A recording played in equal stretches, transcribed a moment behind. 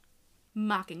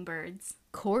Mockingbirds.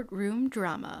 Courtroom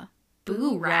drama.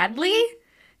 Boo Radley?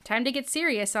 Time to get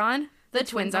serious on The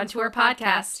Twins on Tour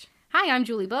podcast. Hi, I'm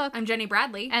Julie Book. I'm Jenny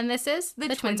Bradley. And this is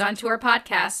The Twins on Tour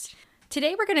podcast.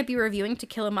 Today we're going to be reviewing To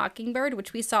Kill a Mockingbird,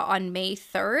 which we saw on May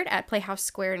 3rd at Playhouse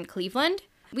Square in Cleveland.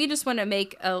 We just want to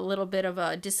make a little bit of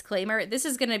a disclaimer. This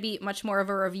is going to be much more of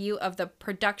a review of the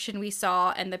production we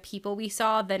saw and the people we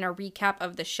saw than a recap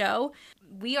of the show.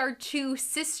 We are two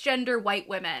cisgender white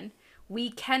women. We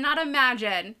cannot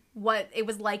imagine what it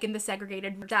was like in the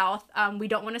segregated South. We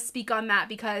don't want to speak on that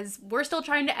because we're still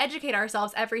trying to educate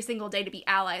ourselves every single day to be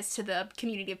allies to the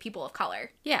community of people of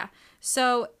color. Yeah.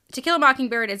 So To Kill a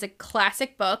Mockingbird is a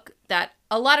classic book that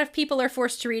a lot of people are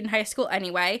forced to read in high school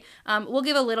anyway. We'll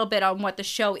give a little bit on what the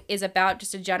show is about,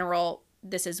 just a general,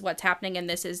 this is what's happening and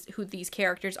this is who these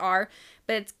characters are.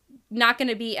 But it's not going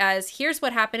to be as, here's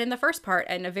what happened in the first part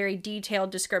and a very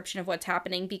detailed description of what's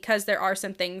happening, because there are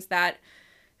some things that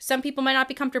some people might not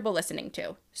be comfortable listening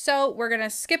to. So we're going to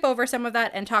skip over some of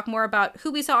that and talk more about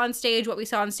who we saw on stage, what we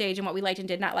saw on stage, and what we liked and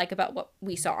did not like about what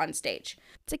we saw on stage.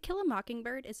 To Kill a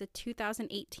Mockingbird is a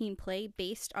 2018 play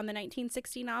based on the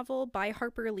 1960 novel by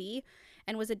Harper Lee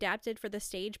and was adapted for the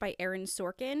stage by Aaron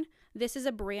Sorkin. This is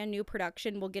a brand new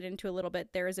production we'll get into a little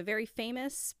bit. There is a very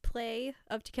famous play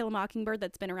of To Kill a Mockingbird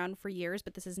that's been around for years,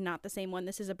 but this is not the same one.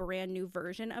 This is a brand new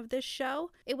version of this show.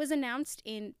 It was announced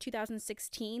in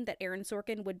 2016 that Aaron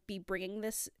Sorkin would be bringing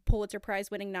this Pulitzer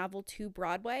Prize-winning novel to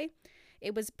Broadway.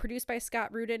 It was produced by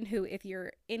Scott Rudin, who, if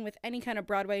you're in with any kind of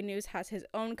Broadway news, has his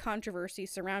own controversy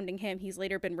surrounding him. He's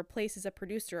later been replaced as a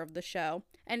producer of the show.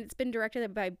 And it's been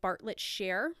directed by Bartlett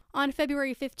Sher. On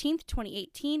February 15th,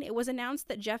 2018, it was announced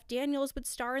that Jeff Daniels would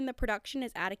star in the production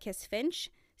as Atticus Finch.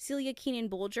 Celia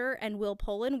Keenan-Bolger and Will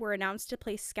Pollin were announced to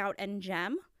play Scout and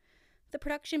Jem. The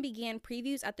production began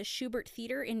previews at the Shubert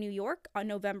Theater in New York on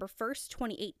November 1st,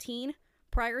 2018,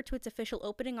 prior to its official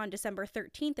opening on December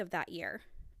 13th of that year.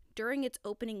 During its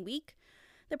opening week,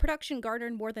 the production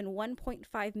garnered more than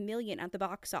 $1.5 million at the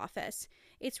box office.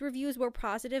 Its reviews were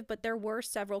positive, but there were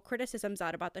several criticisms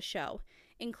out about the show,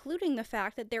 including the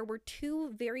fact that there were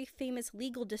two very famous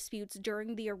legal disputes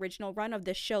during the original run of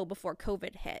this show before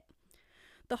COVID hit.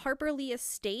 The Harper Lee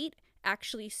estate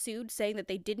actually sued, saying that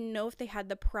they didn't know if they had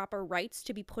the proper rights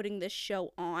to be putting this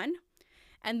show on.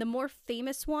 And the more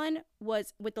famous one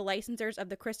was with the licensors of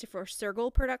the Christopher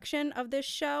Sergel production of this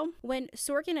show. When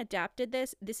Sorkin adapted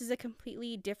this is a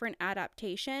completely different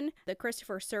adaptation. The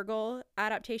Christopher Sergel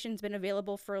adaptation's been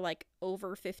available for like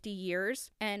over 50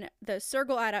 years. And the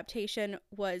Sergel adaptation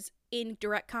was in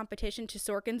direct competition to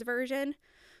Sorkin's version.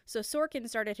 So Sorkin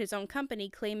started his own company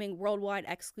claiming worldwide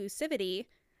exclusivity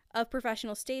of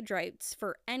professional stage rights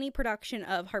for any production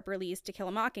of Harper Lee's To Kill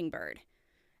a Mockingbird.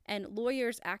 And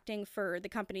lawyers acting for the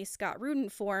company Scott Rudin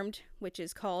formed, which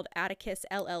is called Atticus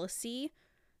LLC,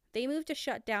 they moved to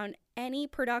shut down any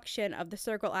production of the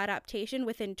Sergel adaptation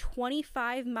within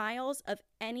 25 miles of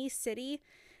any city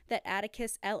that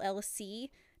Atticus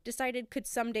LLC decided could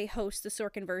someday host the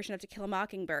Sorkin version of To Kill a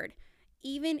Mockingbird,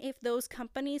 even if those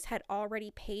companies had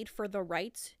already paid for the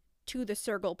rights to the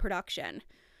Sergel production.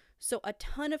 So a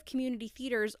ton of community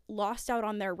theaters lost out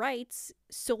on their rights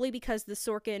solely because the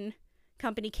Sorkin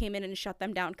company came in and shut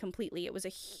them down completely. It was a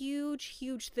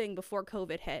huge thing before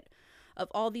COVID hit, of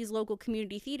all these local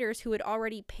community theaters who had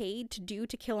already paid to do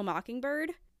To Kill a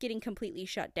Mockingbird getting completely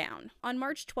shut down. On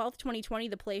March 12th, 2020,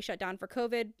 the play shut down for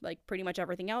COVID, like pretty much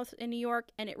everything else in New York,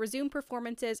 and it resumed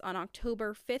performances on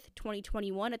October 5th,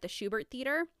 2021 at the Shubert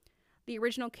Theater. The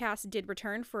original cast did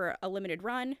return for a limited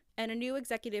run, and a new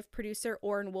executive producer,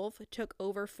 Oren Wolf, took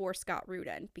over for Scott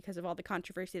Rudin because of all the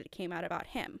controversy that came out about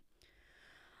him.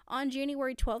 On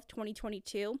January 12,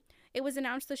 2022, it was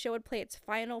announced the show would play its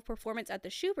final performance at the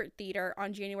Shubert Theater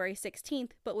on January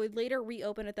 16th, but would later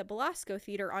reopen at the Belasco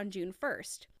Theater on June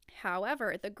 1st.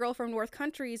 However, The Girl from North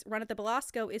Country's run at the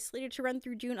Belasco is slated to run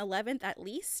through June 11th at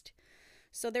least,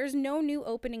 so there's no new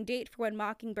opening date for when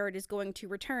Mockingbird is going to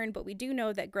return, but we do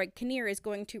know that Greg Kinnear is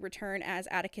going to return as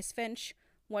Atticus Finch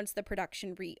once the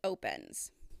production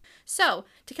reopens. So,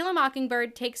 To Kill a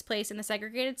Mockingbird takes place in the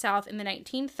segregated South in the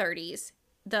 1930s.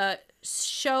 The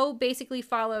show basically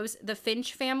follows the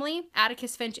Finch family.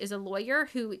 Atticus Finch is a lawyer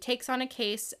who takes on a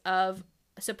case of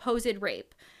supposed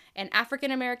rape. An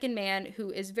African-American man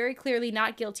who is very clearly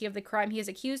not guilty of the crime he is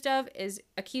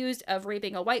accused of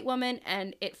raping a white woman,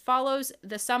 and it follows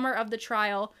the summer of the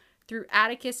trial through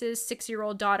Atticus's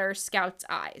 6-year-old daughter Scout's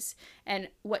eyes, and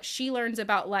what she learns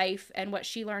about life and what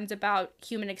she learns about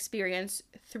human experience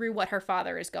through what her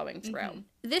father is going through.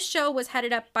 This show was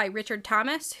headed up by Richard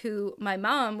Thomas, who my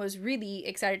mom was really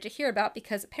excited to hear about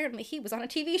because apparently he was on a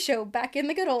TV show back in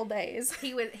the good old days.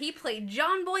 He played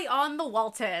John Boy on The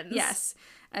Waltons. Yes.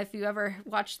 If you ever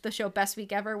watched the show Best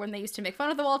Week Ever when they used to make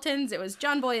fun of the Waltons, it was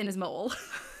John Boy and his mole.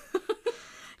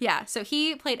 Yeah, so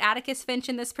he played Atticus Finch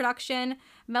in this production.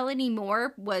 Melanie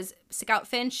Moore was Scout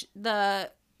Finch. The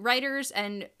writers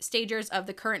and stagers of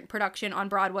the current production on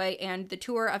Broadway and the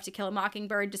tour of To Kill a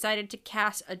Mockingbird decided to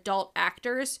cast adult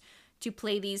actors to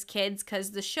play these kids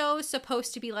because the show is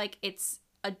supposed to be like it's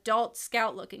adult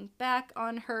Scout looking back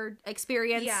on her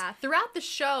experience. Yeah, throughout the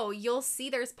show, you'll see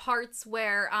there's parts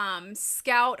where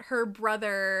Scout, her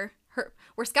brother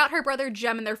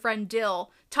Jem, and their friend Dill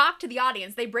talk to the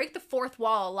audience. They break the fourth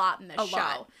wall a lot in this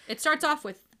show. It starts off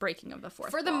with breaking of the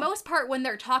fourth wall. For the most part, when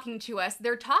they're talking to us,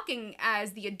 they're talking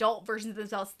as the adult versions of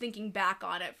themselves, thinking back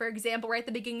on it. For example, right at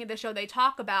the beginning of the show, they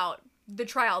talk about the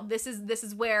trial. This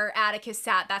is where Atticus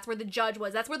sat. That's where the judge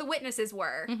was. That's where the witnesses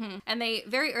were. And they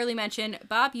very early mention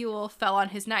Bob Ewell fell on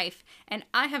his knife. And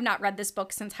I have not read this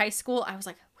book since high school. I was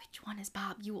like, which one is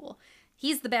Bob Ewell?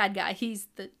 He's the bad guy. He's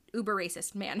the uber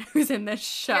racist man who's in this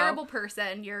show. Terrible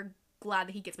person. You're glad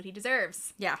that he gets what he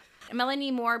deserves. Yeah.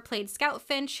 Melanie Moore played Scout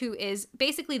Finch, who is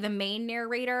basically the main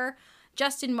narrator.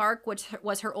 Justin Mark, which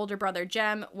was her older brother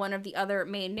Jem, one of the other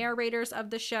main narrators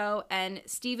of the show, and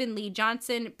Stephen Lee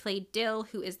Johnson played Dill,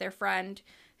 who is their friend,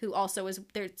 who also is,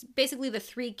 there's basically the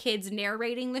three kids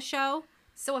narrating the show.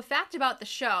 So a fact about the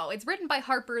show, it's written by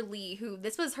Harper Lee, who,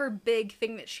 this was her big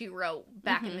thing that she wrote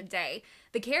back in the day.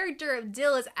 The character of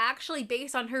Dill is actually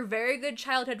based on her very good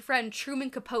childhood friend,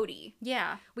 Truman Capote.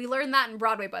 Yeah. We learned that in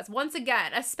Broadway Buzz. Once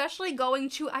again, especially going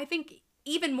to, I think,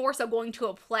 even more so going to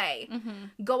a play.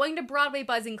 Going to Broadway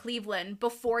Buzz in Cleveland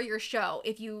before your show,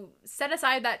 if you set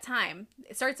aside that time,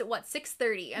 it starts at,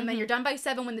 6:30, and then you're done by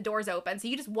 7 when the doors open, so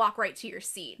you just walk right to your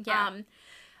seat. Yeah.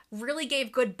 Really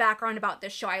gave good background about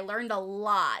this show. I learned a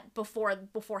lot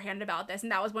beforehand about this, and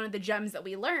that was one of the gems that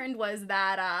we learned was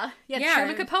that,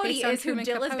 Truman Capote is who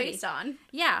Dill is based on.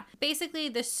 Yeah. Basically,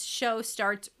 this show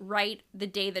starts right the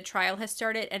day the trial has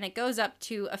started, and it goes up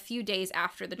to a few days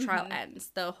after the trial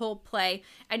ends. The whole play,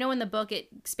 I know in the book it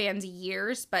spans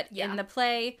years, but in the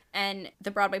play and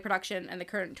the Broadway production and the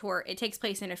current tour, it takes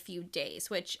place in a few days,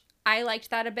 which I liked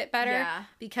that a bit better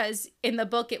because in the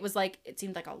book it was like, it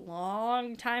seemed like a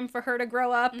long time for her to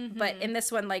grow up, but in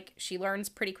this one, like, she learns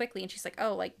pretty quickly and she's like,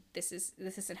 oh, like, this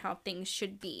isn't how things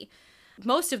should be.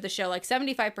 Most of the show, like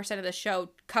 75% of the show,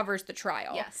 covers the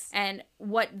trial. Yes. And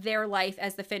what their life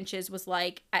as the Finches was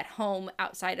like at home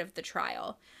outside of the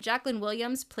trial. Jacqueline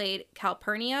Williams played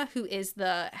Calpurnia, who is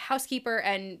the housekeeper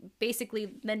and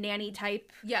basically the nanny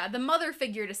type. Yeah, the mother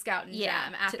figure to Scout and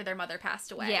Jem after their mother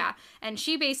passed away. Yeah, and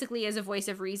she basically is a voice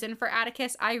of reason for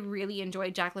Atticus. I really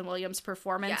enjoyed Jacqueline Williams'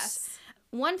 performance. Yes.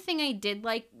 One thing I did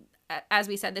like, as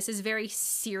we said, this is very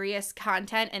serious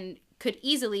content and could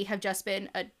easily have just been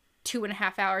a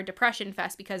 2.5-hour depression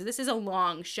fest because this is a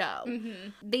long show.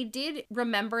 They did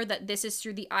remember that this is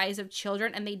through the eyes of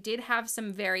children, and they did have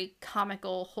some very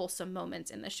comical, wholesome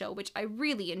moments in the show, which I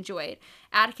really enjoyed.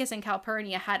 Atticus and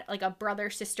Calpurnia had like a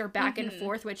brother-sister back and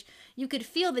forth, which you could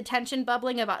feel the tension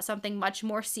bubbling about something much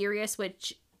more serious,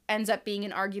 which ends up being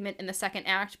an argument in the second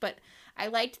act. But I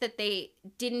liked that they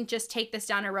didn't just take this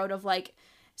down a road of like,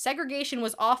 segregation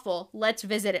was awful, let's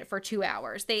visit it for 2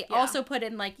 hours. They also put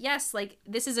in like, yes, like,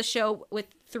 this is a show with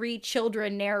 3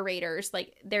 children narrators.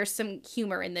 Like, there's some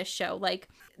humor in this show. Like,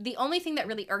 the only thing that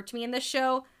really irked me in this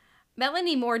show,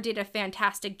 Melanie Moore did a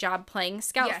fantastic job playing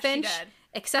Scout Finch. She did.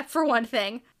 Except for one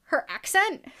thing, her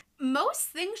accent. Most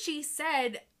things she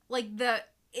said, like the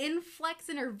inflex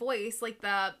in her voice, like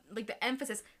the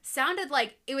emphasis, sounded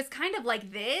like it was kind of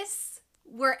like this,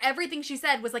 where everything she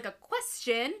said was like a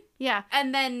question. Yeah.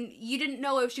 And then you didn't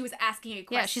know if she was asking a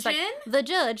question. Yeah, she's like, the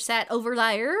judge sat over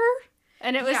liar.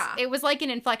 And it was like an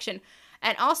inflection.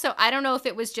 And also, I don't know if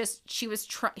it was just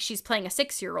she's playing a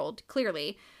 6-year-old,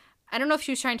 clearly. I don't know if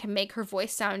she was trying to make her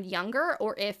voice sound younger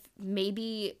or if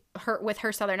maybe with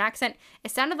her Southern accent,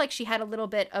 it sounded like she had a little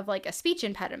bit of like a speech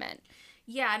impediment.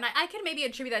 Yeah, and I could maybe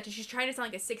attribute that to she's trying to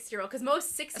sound like a 6-year-old, because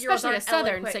most 6-year-olds aren't Especially a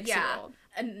Southern eloquent. 6-year-old.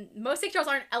 Yeah. And most 6-year-olds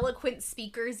aren't eloquent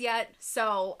speakers yet,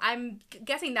 so I'm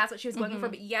guessing that's what she was going for.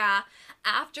 But yeah,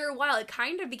 after a while, it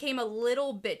kind of became a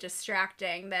little bit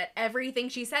distracting that everything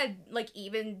she said, like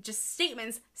even just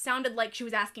statements, sounded like she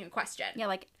was asking a question. Yeah,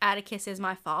 like, Atticus is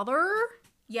my father.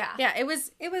 Yeah. Yeah, it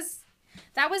was,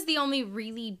 that was the only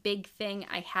really big thing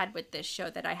I had with this show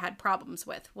that I had problems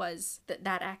with, was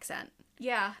that accent.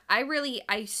 Yeah. I really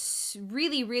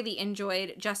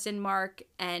enjoyed Justin Mark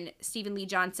and Stephen Lee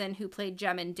Johnson, who played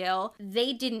Jem and Dill.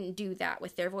 They didn't do that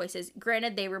with their voices.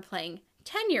 Granted, they were playing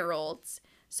 10-year-olds.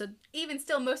 So even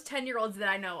still, most 10-year-olds that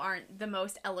I know aren't the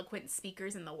most eloquent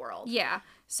speakers in the world. yeah.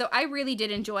 So I really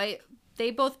did enjoy. They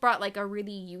both brought like a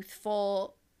really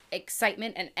youthful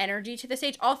excitement and energy to the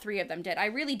stage. All three of them did. I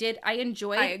really did. I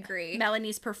enjoyed agree.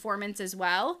 Melanie's performance as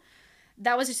well.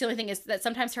 That was just the only thing, is that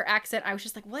sometimes her accent, I was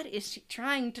just like, what is she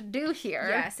trying to do here?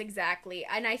 Yes, exactly.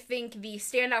 And I think the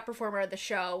standout performer of the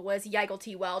show was Yigal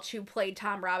T. Welch, who played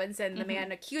Tom Robinson, the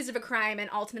man accused of a crime and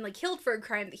ultimately killed for a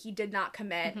crime that he did not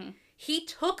commit. He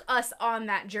took us on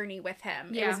that journey with him.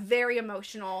 Yeah. It was very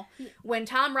emotional. When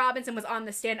Tom Robinson was on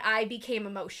the stand, I became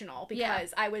emotional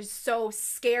because I was so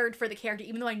scared for the character,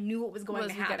 even though I knew what was going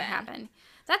to happen.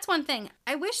 That's one thing.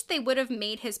 I wish they would have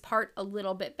made his part a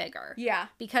little bit bigger. Yeah.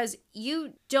 Because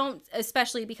you don't,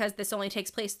 especially because this only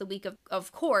takes place the week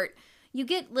of court, you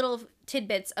get little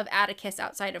tidbits of Atticus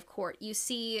outside of court. You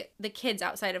see the kids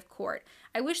outside of court.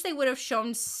 I wish they would have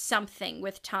shown something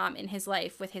with Tom in his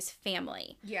life, with his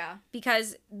family. Yeah.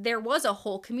 Because there was a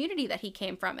whole community that he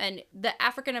came from. And the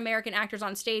African-American actors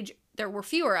on stage, there were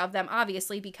fewer of them,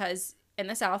 obviously, because in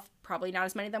the South, probably not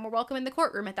as many of them were welcome in the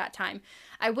courtroom at that time.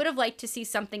 I would have liked to see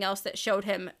something else that showed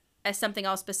him as something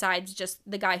else besides just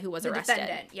the guy who was arrested.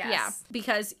 Defendant, yes. Yeah,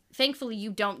 because thankfully you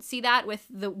don't see that with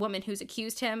the woman who's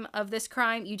accused him of this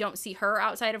crime. You don't see her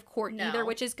outside of court either,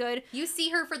 which is good. You see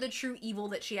her for the true evil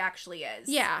that she actually is.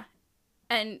 Yeah.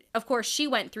 And of course she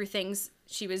went through things.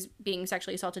 She was being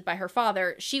sexually assaulted by her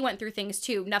father. She went through things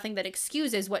too. Nothing that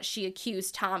excuses what she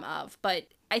accused Tom of, but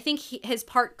I think his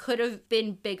part could have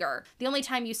been bigger. The only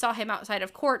time you saw him outside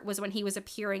of court was when he was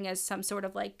appearing as some sort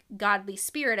of like godly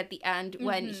spirit at the end,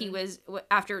 when he was,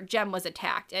 after Jem was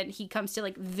attacked, and he comes to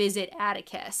like visit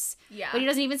Atticus. Yeah. But he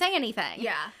doesn't even say anything.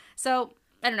 Yeah. So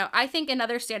I don't know. I think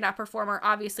another standout performer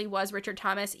obviously was Richard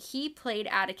Thomas. He played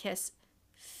Atticus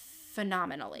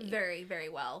phenomenally. Very, very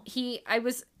well. I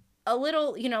was a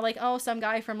little, like, oh, some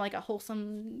guy from like a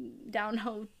wholesome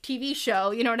down-home TV show,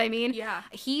 you know what I mean? Yeah.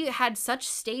 He had such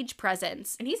stage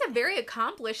presence. And he's a very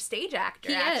accomplished stage actor,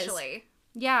 He is. actually.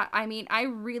 Yeah, I mean, I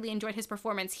really enjoyed his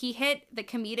performance. He hit the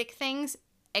comedic things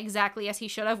exactly as he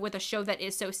should have with a show that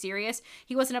is so serious.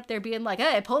 He wasn't up there being like,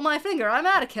 hey, pull my finger, I'm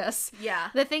Atticus. Yeah.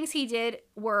 The things he did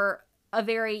were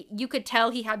you could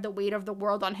tell he had the weight of the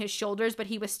world on his shoulders, but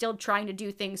he was still trying to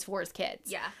do things for his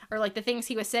kids. Yeah. Or like the things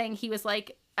he was saying, he was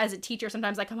like, as a teacher,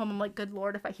 sometimes I come home, I'm like, good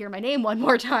Lord, if I hear my name one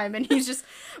more time. And he's just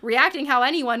reacting how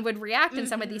anyone would react in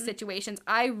some of these situations.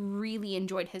 I really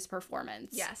enjoyed his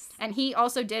performance. Yes. And he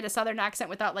also did a Southern accent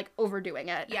without like overdoing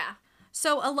it. Yeah.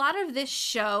 So a lot of this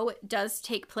show does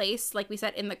take place, like we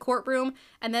said, in the courtroom,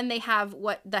 and then they have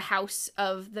the House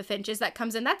of the Finches that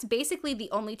comes in. That's basically the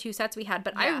only two sets we had,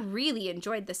 but I really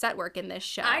enjoyed the set work in this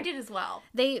show. I did as well.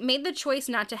 They made the choice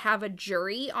not to have a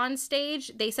jury on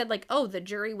stage. They said like, oh, the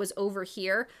jury was over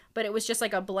here, but it was just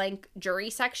like a blank jury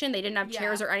section. They didn't have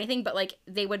chairs or anything, but like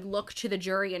they would look to the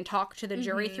jury and talk to the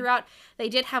jury throughout. They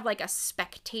did have like a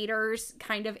spectators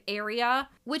kind of area,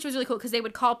 which was really cool because they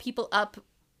would call people up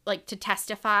like to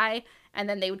testify, and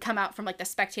then they would come out from like the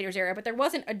spectators area, but there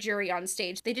wasn't a jury on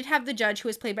stage. They did have the judge, who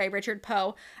was played by Richard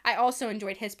Poe. I also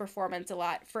enjoyed his performance a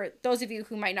lot. For those of you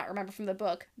who might not remember from the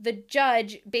book, the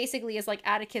judge basically is like,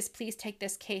 Atticus, please take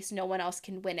this case. No one else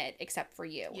can win it except for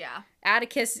you. Yeah.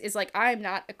 Atticus is like, I'm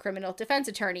not a criminal defense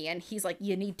attorney, and he's like,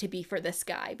 you need to be for this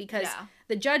guy, because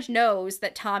the judge knows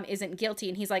that Tom isn't guilty,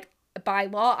 and he's like, by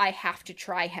law, I have to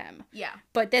try him. Yeah.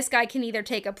 But this guy can either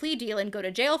take a plea deal and go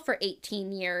to jail for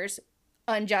 18 years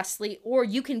unjustly, or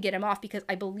you can get him off, because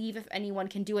I believe if anyone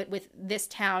can do it with this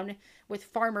town, with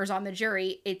farmers on the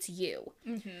jury, it's you.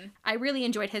 I really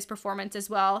enjoyed his performance as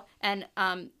well. And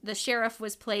the sheriff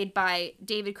was played by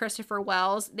David Christopher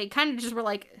Wells. They kind of just were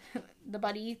like the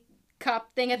buddy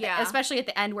cop thing, especially at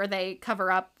the end where they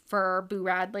cover up for Boo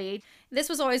Radley. This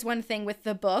was always one thing with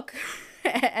the book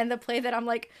and the play that I'm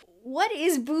like, what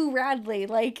is Boo Radley?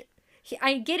 Like,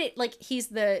 I get it, like, he's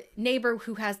the neighbor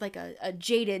who has, like, a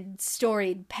jaded,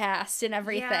 storied past and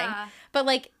everything. Yeah. But,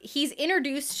 like, he's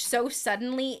introduced so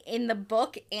suddenly in the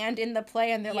book and in the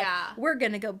play, and they're like, we're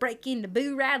gonna go break into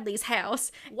Boo Radley's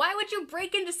house. Why would you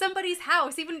break into somebody's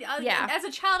house? Even as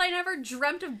a child, I never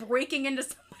dreamt of breaking into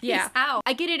somebody's house.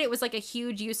 I get it, it was, like, a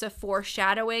huge use of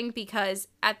foreshadowing, because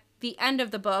at the end of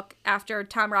the book, after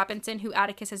Tom Robinson, who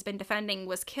Atticus has been defending,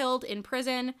 was killed in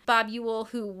prison, Bob Ewell,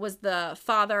 who was the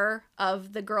father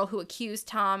of the girl who accused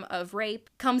Tom of rape,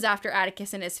 comes after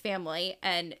Atticus and his family,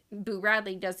 and Boo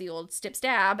Radley does the old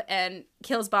stab and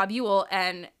kills Bob Ewell,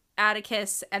 and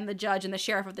Atticus and the judge and the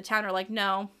sheriff of the town are like,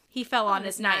 no, he fell on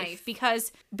his knife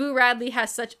because Boo Radley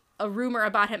has such a rumor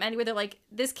about him anyway. They're like,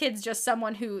 this kid's just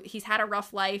someone who he's had a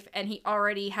rough life and he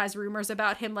already has rumors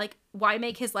about him. Like, why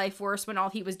make his life worse when all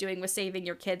he was doing was saving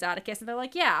your kids, Atticus? And they're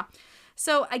like, yeah.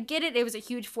 So I get it. It was a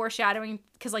huge foreshadowing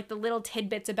because like the little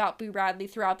tidbits about Boo Radley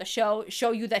throughout the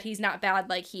show you that he's not bad.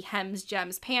 Like he hems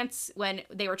Jem's pants when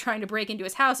they were trying to break into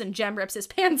his house and Jem rips his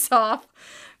pants off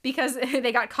because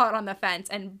they got caught on the fence,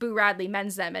 and Boo Radley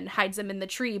mends them and hides them in the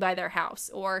tree by their house.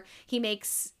 Or he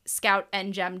makes Scout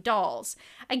and Jem dolls.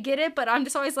 I get it, but I'm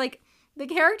just always like, the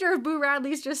character of Boo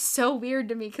Radley is just so weird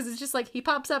to me because it's just like he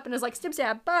pops up and is like, stab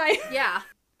stab, bye. Yeah.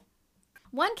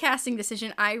 One casting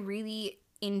decision I really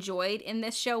enjoyed in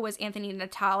this show was Anthony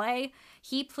Natale.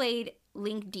 He played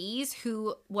Link Dees,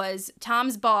 who was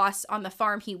Tom's boss on the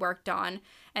farm he worked on,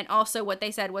 and also what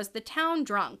they said was the town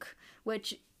drunk,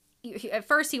 which at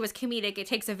first he was comedic. It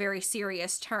takes a very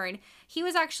serious turn. He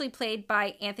was actually played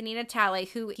by Anthony Natale,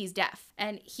 who he's deaf,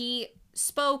 and he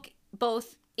spoke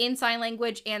both in sign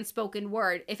language and spoken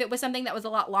word. If it was something that was a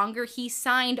lot longer, he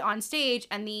signed on stage,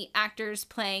 and the actors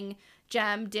playing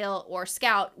Jem, Dill, or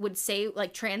Scout would say,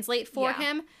 like, translate for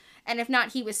him. And if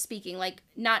not, he was speaking, like,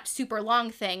 not super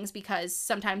long things because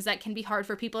sometimes that can be hard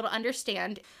for people to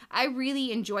understand. I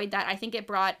really enjoyed that. I think it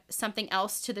brought something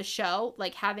else to the show,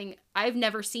 like I've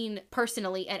never seen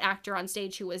personally an actor on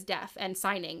stage who was deaf and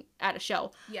signing at a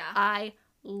show. Yeah. I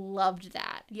loved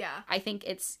that. Yeah. I think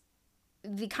it's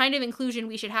the kind of inclusion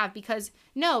we should have because,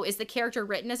 no, is the character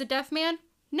written as a deaf man?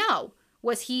 No.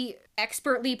 Was he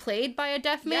expertly played by a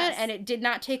deaf man and it did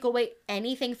not take away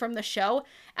anything from the show?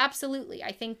 Absolutely.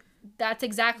 I think that's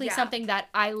exactly something that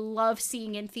I love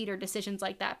seeing in theater, decisions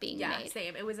like that being made. Yeah,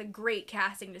 same. It was a great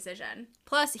casting decision.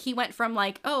 Plus, he went from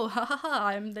like, oh, ha ha ha,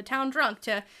 I'm the town drunk,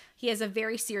 to he has a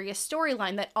very serious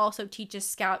storyline that also teaches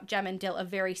Scout, Jem, and Dill a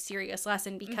very serious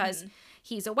lesson because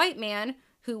he's a white man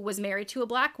who was married to a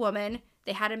black woman.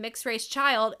 They had a mixed race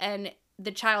child, and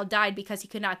the child died because he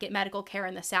could not get medical care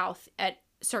in the South at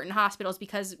certain hospitals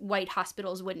because white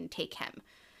hospitals wouldn't take him.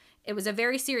 It was a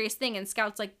very serious thing, and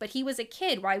Scout's like, but he was a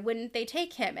kid, why wouldn't they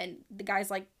take him? And the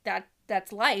guy's like,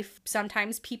 that's life.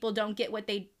 Sometimes people don't get what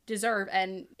they deserve,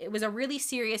 and it was a really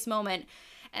serious moment,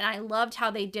 and I loved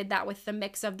how they did that with the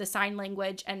mix of the sign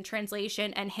language and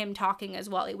translation and him talking as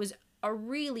well. It was a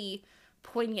really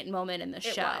poignant moment in the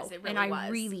show, and I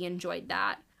really enjoyed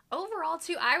that. Overall,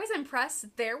 too, I was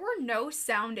impressed. There were no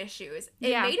sound issues.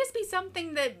 It may just be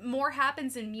something that more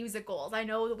happens in musicals. I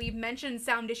know that we've mentioned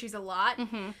sound issues a lot.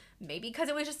 Maybe because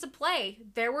it was just a play.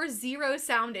 There were 0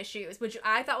 sound issues, which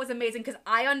I thought was amazing because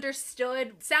I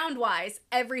understood, sound-wise,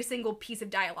 every single piece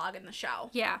of dialogue in the show.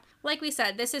 Yeah. Like we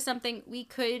said, this is something we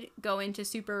could go into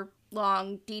super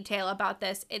long detail about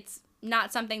this. It's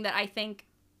not something that I think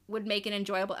would make an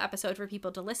enjoyable episode for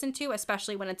people to listen to,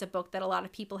 especially when it's a book that a lot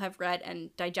of people have read and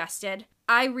digested.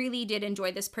 I really did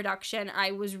enjoy this production.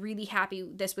 I was really happy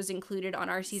this was included on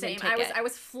our season ticket. I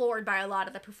was floored by a lot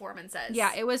of the performances.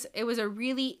 Yeah, it was a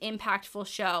really impactful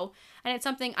show, and it's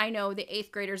something I know the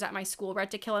 8th graders at my school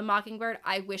read To Kill a Mockingbird.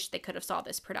 I wish they could have saw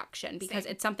this production because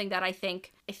it's something that I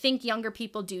think younger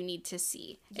people do need to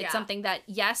see. It's something that,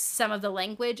 yes, some of the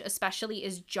language especially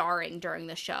is jarring during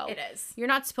the show. It is. You're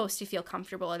not supposed to feel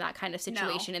comfortable in that kind of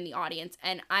situation in the audience,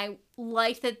 and I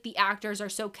like that the actors are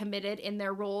so committed in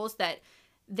their roles that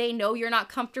they know you're not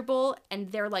comfortable, and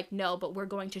they're like, no, but we're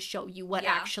going to show you what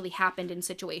actually happened in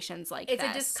situations like this. It's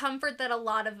a discomfort that a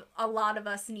lot of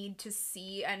us need to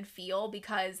see and feel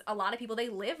because a lot of people, they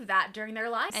live that during their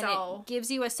lives. And it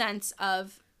gives you a sense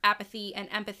of apathy and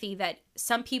empathy that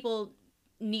some people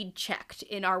need checked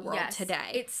in our world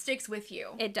today. It sticks with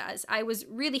you. It does. I was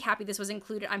really happy this was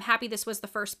included. I'm happy this was the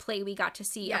first play we got to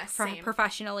see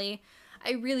professionally.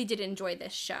 I really did enjoy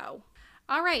this show.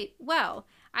 All right, well,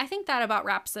 I think that about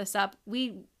wraps this up.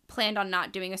 We planned on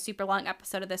not doing a super long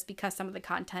episode of this because some of the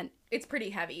content... It's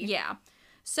pretty heavy. Yeah.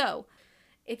 So,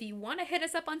 if you want to hit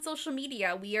us up on social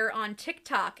media, we are on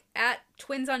TikTok at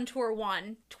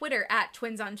TwinsOnTour1, Twitter at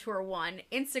TwinsOnTour1,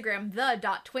 Instagram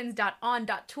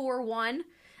the.twins.on.tour1,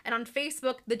 and on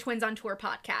Facebook, the Twins on Tour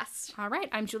podcast. All right,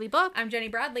 I'm Julie Book. I'm Jenny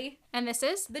Bradley. And this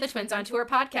is the Twins on Tour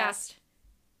podcast.